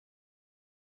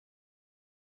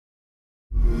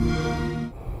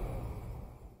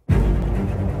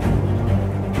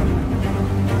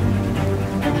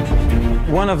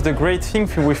One of the great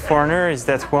things with For Honor is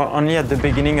that we're only at the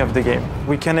beginning of the game.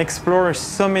 We can explore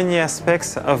so many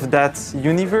aspects of that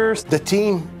universe. The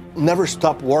team never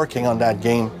stopped working on that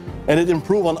game, and it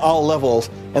improved on all levels,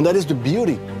 and that is the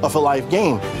beauty of a live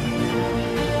game.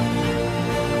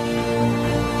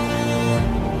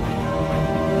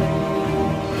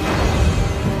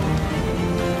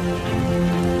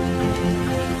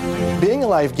 Being a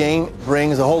live game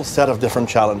brings a whole set of different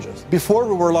challenges. Before,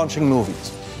 we were launching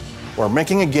movies. We're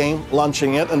making a game,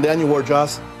 launching it, and then you were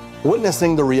just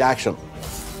witnessing the reaction.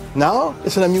 Now,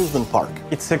 it's an amusement park.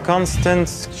 It's a constant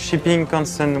shipping,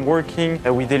 constant working.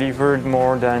 We delivered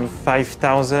more than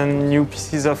 5,000 new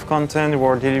pieces of content.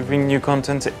 We're delivering new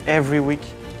content every week.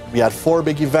 We had 4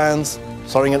 big events,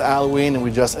 starting at Halloween, and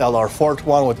we just held our 4th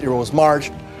one with Heroes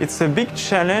March. It's a big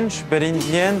challenge, but in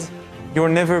the end, you're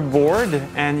never bored,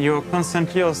 and you're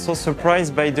constantly also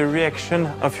surprised by the reaction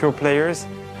of your players,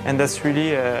 and that's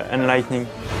really enlightening.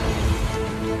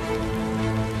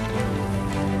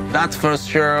 That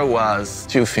first year was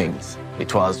 2 things.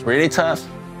 It was really tough,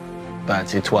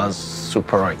 but it was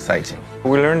super exciting.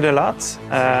 We learned a lot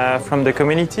from the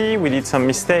community. We did some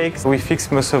mistakes. We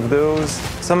fixed most of those.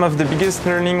 Some of the biggest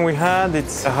learning we had,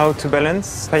 it's how to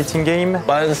balance fighting game.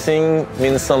 Balancing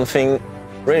means something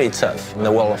really tough in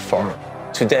the world of For Honor.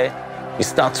 Today, we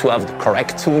start to have the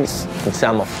correct tools in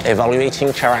terms of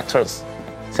evaluating characters,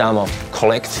 in terms of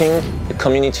collecting the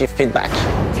community feedback.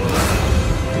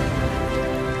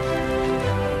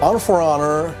 On For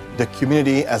Honor, the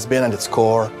community has been at its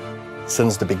core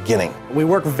since the beginning. We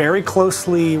work very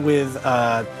closely with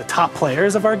the top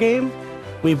players of our game.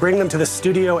 We bring them to the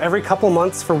studio every couple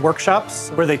months for workshops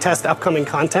where they test upcoming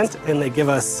content and they give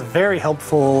us very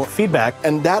helpful feedback.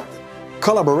 And that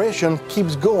collaboration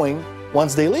keeps going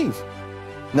once they leave.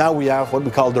 Now we have what we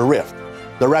call the RIFT,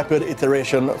 the Rapid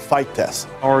Iteration Fight Test.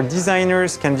 Our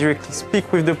designers can directly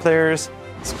speak with the players,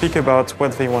 speak about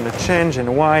what they want to change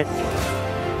and why.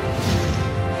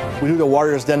 We do the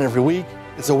Warriors Den every week.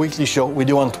 It's a weekly show we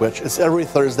do on Twitch. It's every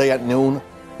Thursday at noon,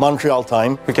 Montreal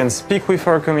time. We can speak with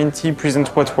our community, present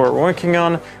what we're working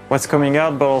on, what's coming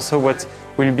out, but also what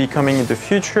will be coming in the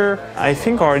future. I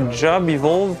think our job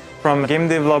evolved from game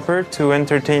developer to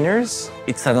entertainers.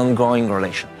 It's an ongoing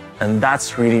relation, and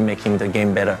that's really making the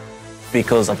game better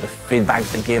because of the feedback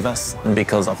they give us and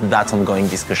because of that ongoing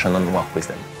discussion and work with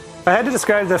them. If I had to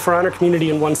describe the For Honor community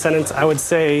in one sentence, I would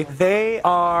say they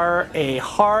are a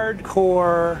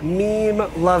hardcore,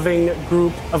 meme-loving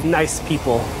group of nice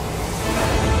people.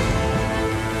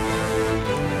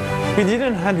 We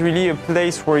didn't have really a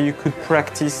place where you could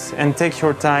practice and take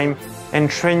your time and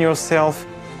train yourself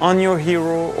on your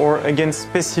hero or against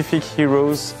specific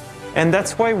heroes. And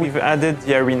that's why we've added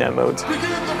the arena mode.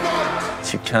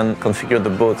 You can configure the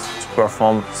bots to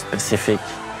perform specific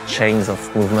chains of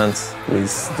movements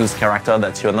with those characters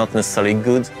that you're not necessarily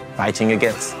good fighting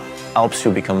against. Helps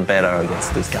you become better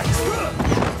against those guys.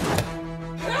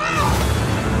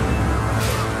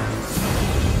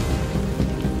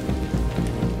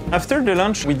 After the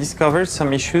launch, we discovered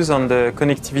some issues on the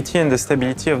connectivity and the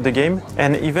stability of the game.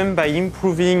 And even by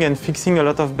improving and fixing a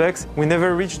lot of bugs, we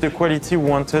never reached the quality we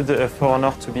wanted For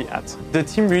Honor to be at. The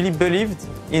team really believed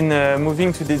in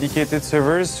moving to dedicated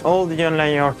servers. All the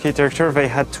online architecture, they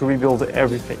had to rebuild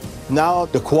everything. Now,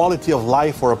 the quality of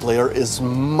life for a player is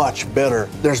much better.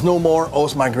 There's no more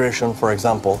host migration, for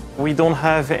example. We don't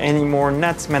have any more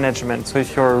NAT management. So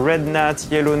if you're a red NAT,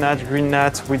 yellow NAT, green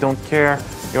NAT, we don't care.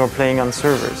 You're playing on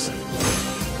servers.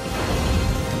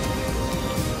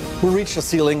 We reached a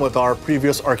ceiling with our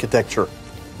previous architecture.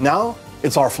 Now,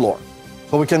 it's our floor.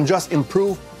 So we can just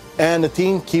improve, and the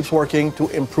team keeps working to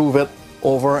improve it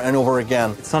over and over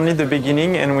again. It's only the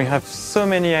beginning, and we have so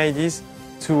many ideas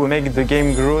to make the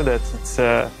game grow that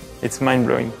it's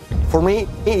mind-blowing. For me,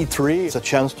 E3 is a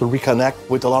chance to reconnect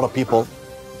with a lot of people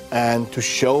and to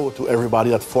show to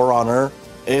everybody that For Honor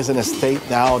is in a state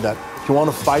now that if you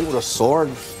want to fight with a sword,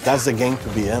 that's the game to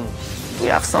be in. We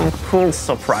have some cool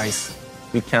surprise.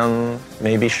 We can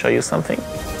maybe show you something.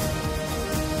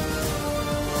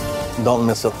 Don't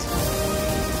miss it.